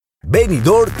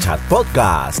Benidorm Chat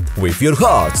Podcast with your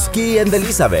hosts, Key and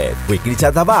Elizabeth. Weekly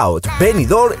chat about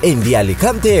Benidorm in the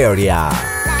Alicante area.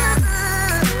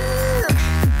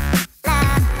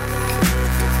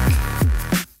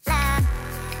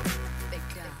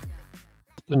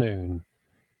 Afternoon.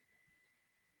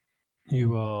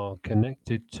 You are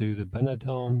connected to the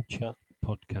Benidorm Chat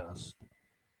Podcast,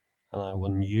 and I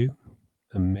want you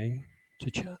and me to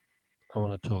chat. I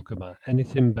want to talk about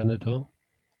anything Benidorm,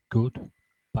 good,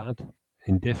 bad,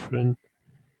 indifferent.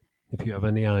 If you have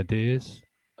any ideas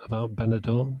about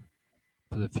Benidorm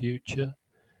for the future,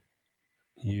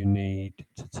 you need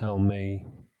to tell me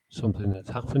something that's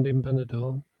happened in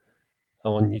Benidorm. I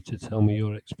want you to tell me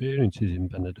your experiences in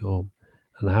Benidorm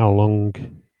and how long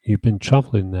you've been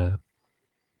travelling there.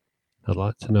 I'd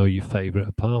like to know your favourite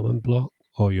apartment block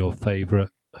or your favourite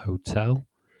hotel.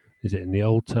 Is it in the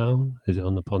Old Town? Is it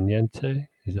on the Poniente?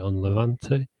 Is it on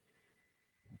Levante?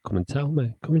 Come and tell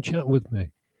me. Come and chat with me.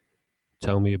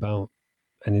 Tell me about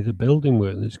any of the building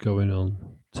work that's going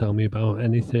on. Tell me about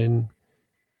anything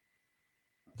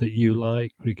that you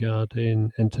like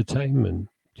regarding entertainment.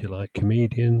 Do you like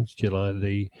comedians? Do you like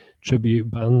the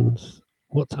tribute bands?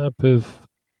 What type of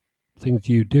things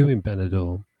do you do in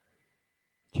Benidorm?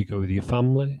 Do you go with your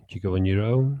family? Do you go on your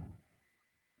own?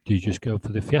 Do you just go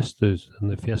for the fiestas?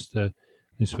 And the fiesta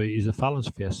this week is the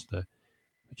Fallas Fiesta,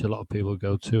 which a lot of people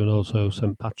go to, and also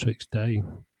St. Patrick's Day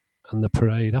and the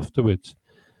parade afterwards.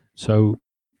 So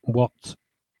what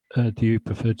do you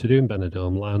prefer to do in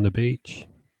Benidorm? Lie on the beach?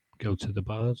 Go to the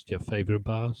bars? Do you have favourite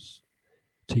bars?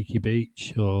 Tiki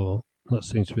Beach, or that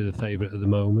seems to be the favourite at the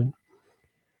moment.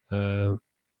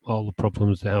 All the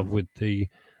problems they have with the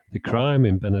crime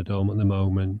in Benidorm at the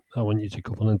moment. I want you to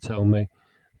come on and tell me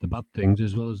the bad things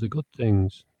as well as the good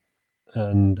things,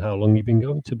 and how long you've been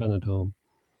going to Benidorm.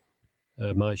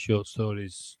 My short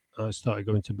stories, I started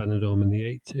going to Benidorm in the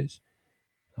 80s.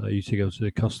 I used to go to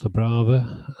the Costa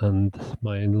Brava, and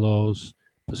my in-laws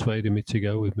persuaded me to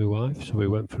go with my wife, so we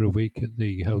went for a week at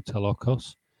the Hotel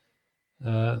Ocos,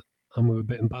 and we were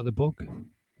bitten by the bug,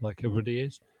 like everybody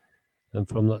is. And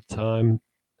from that time,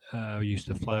 I used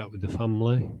to fly out with the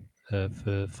family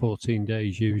for 14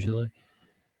 days usually.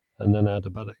 And then I had a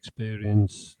bad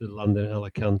experience. The landing in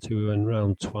Alicante, we went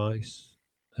round twice,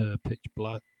 pitch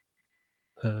black,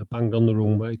 banged on the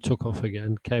runway, took off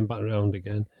again, came back round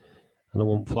again, and I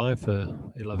wouldn't fly for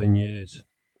 11 years.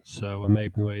 So I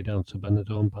made my way down to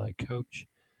Benidorm by coach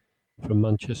from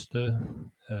Manchester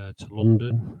to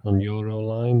London on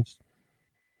Eurolines,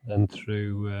 then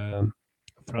through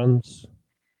France,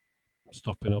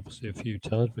 stopping obviously a few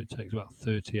times, but it takes about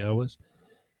 30 hours,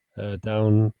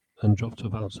 down and dropped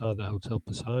off outside the Hotel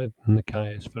Poseidon in the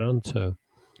Calle Esperanto.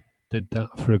 Did that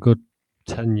for a good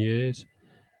 10 years,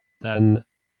 then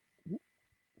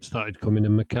started coming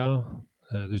in my car.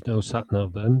 There's no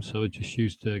sat-nav then, so I just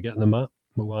used to get on the map.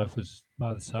 My wife was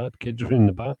by the side, kids were in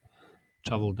the back,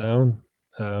 travelled down,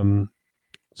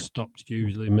 stopped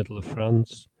usually middle of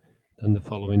France, then the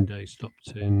following day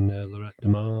stopped in Lloret de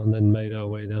Mar, and then made our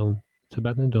way down to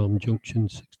Benidorm, Junction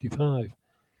 65.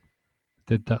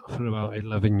 Did that for about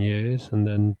 11 years, and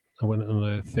then I went on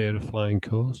a fear of flying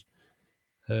course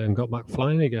and got back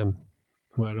flying again,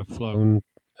 where I've flown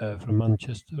from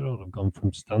Manchester, or I've gone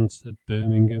from Stansted,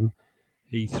 Birmingham,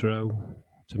 Heathrow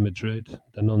to Madrid,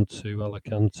 then on to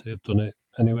Alicante. I've done it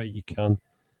any way you can,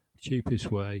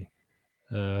 cheapest way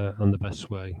and the best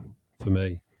way for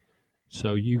me.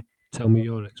 So you tell me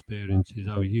your experiences,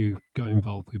 how you got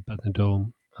involved with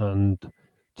Benidorm, and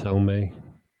tell me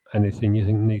anything you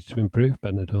think needs to improve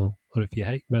Benidorm, or if you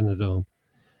hate Benidorm.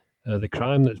 The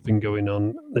crime that's been going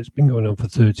on for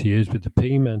 30 years with the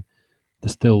P-men, they're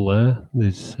still there.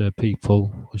 There's people,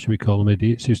 what should we call them,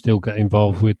 idiots, who still get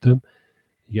involved with them.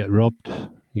 You get robbed,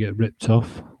 you get ripped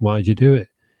off. Why'd you do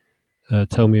it?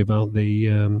 Tell me about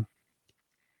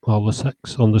all the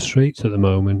sex on the streets at the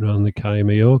moment around the Calle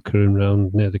Mallorca and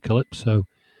around near the Calypso.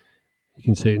 You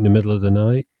can see it in the middle of the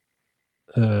night.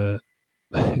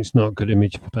 It's not a good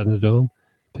image for Benidorm.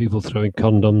 People throwing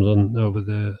condoms on over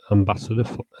the ambassador,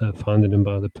 finding them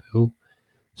by the pool.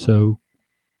 So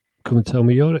come and tell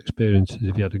me your experiences,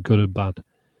 if you had a good or bad.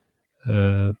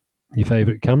 Your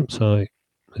favourite campsite?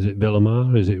 Is it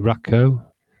Villamar? Is it Racco?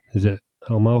 Is it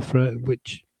Amalfra?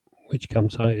 Which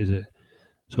campsite is it?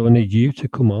 So I need you to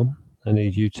come on. I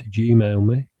need you to Gmail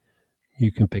me.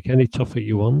 You can pick any topic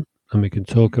you want, and we can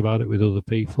talk about it with other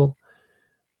people,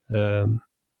 and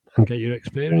get your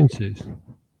experiences.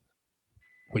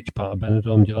 Which part of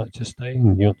Benidorm do you like to stay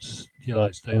in? Do you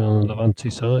like staying on the Levante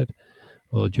side,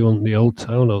 or do you want the Old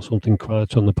Town, or something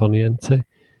quiet on the Poniente?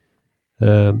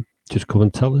 Just come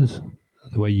and tell us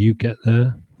the way you get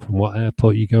there from what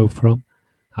airport you go from,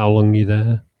 how long you're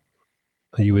there.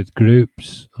 Are you with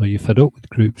groups? Are you fed up with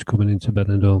groups coming into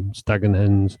Benidorm, stag and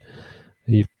hens?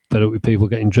 Are you fed up with people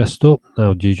getting dressed up?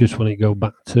 Now, do you just want to go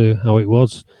back to how it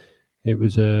was? It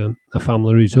was a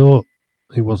family resort.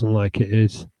 It wasn't like it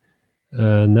is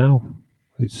now.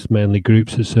 It's mainly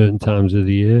groups at certain times of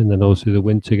the year, and then obviously the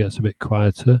winter gets a bit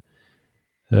quieter.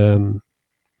 But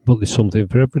there's something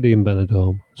for everybody in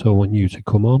Benidorm. So I want you to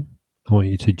come on. I want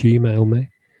you to Gmail me,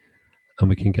 and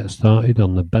we can get started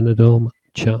on the Benidorm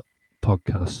Chat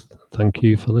podcast. Thank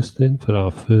you for listening for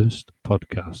our first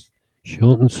podcast.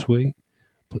 Short and sweet,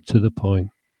 but to the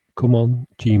point. Come on,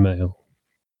 Gmail.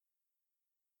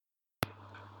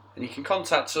 And you can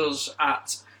contact us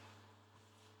at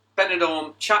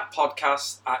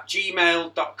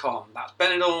benidormchatpodcast@gmail.com. That's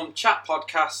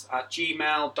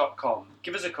benidormchatpodcast@gmail.com.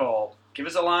 Give us a call, give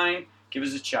us a line, give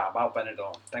us a chat about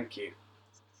Benidorm. Thank you.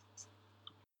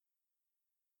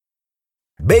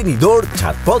 Benidorm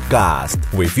Chat Podcast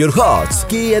with your hosts,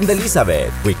 Key and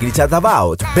Elizabeth. Weekly chat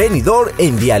about Benidorm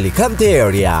in the Alicante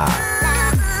area.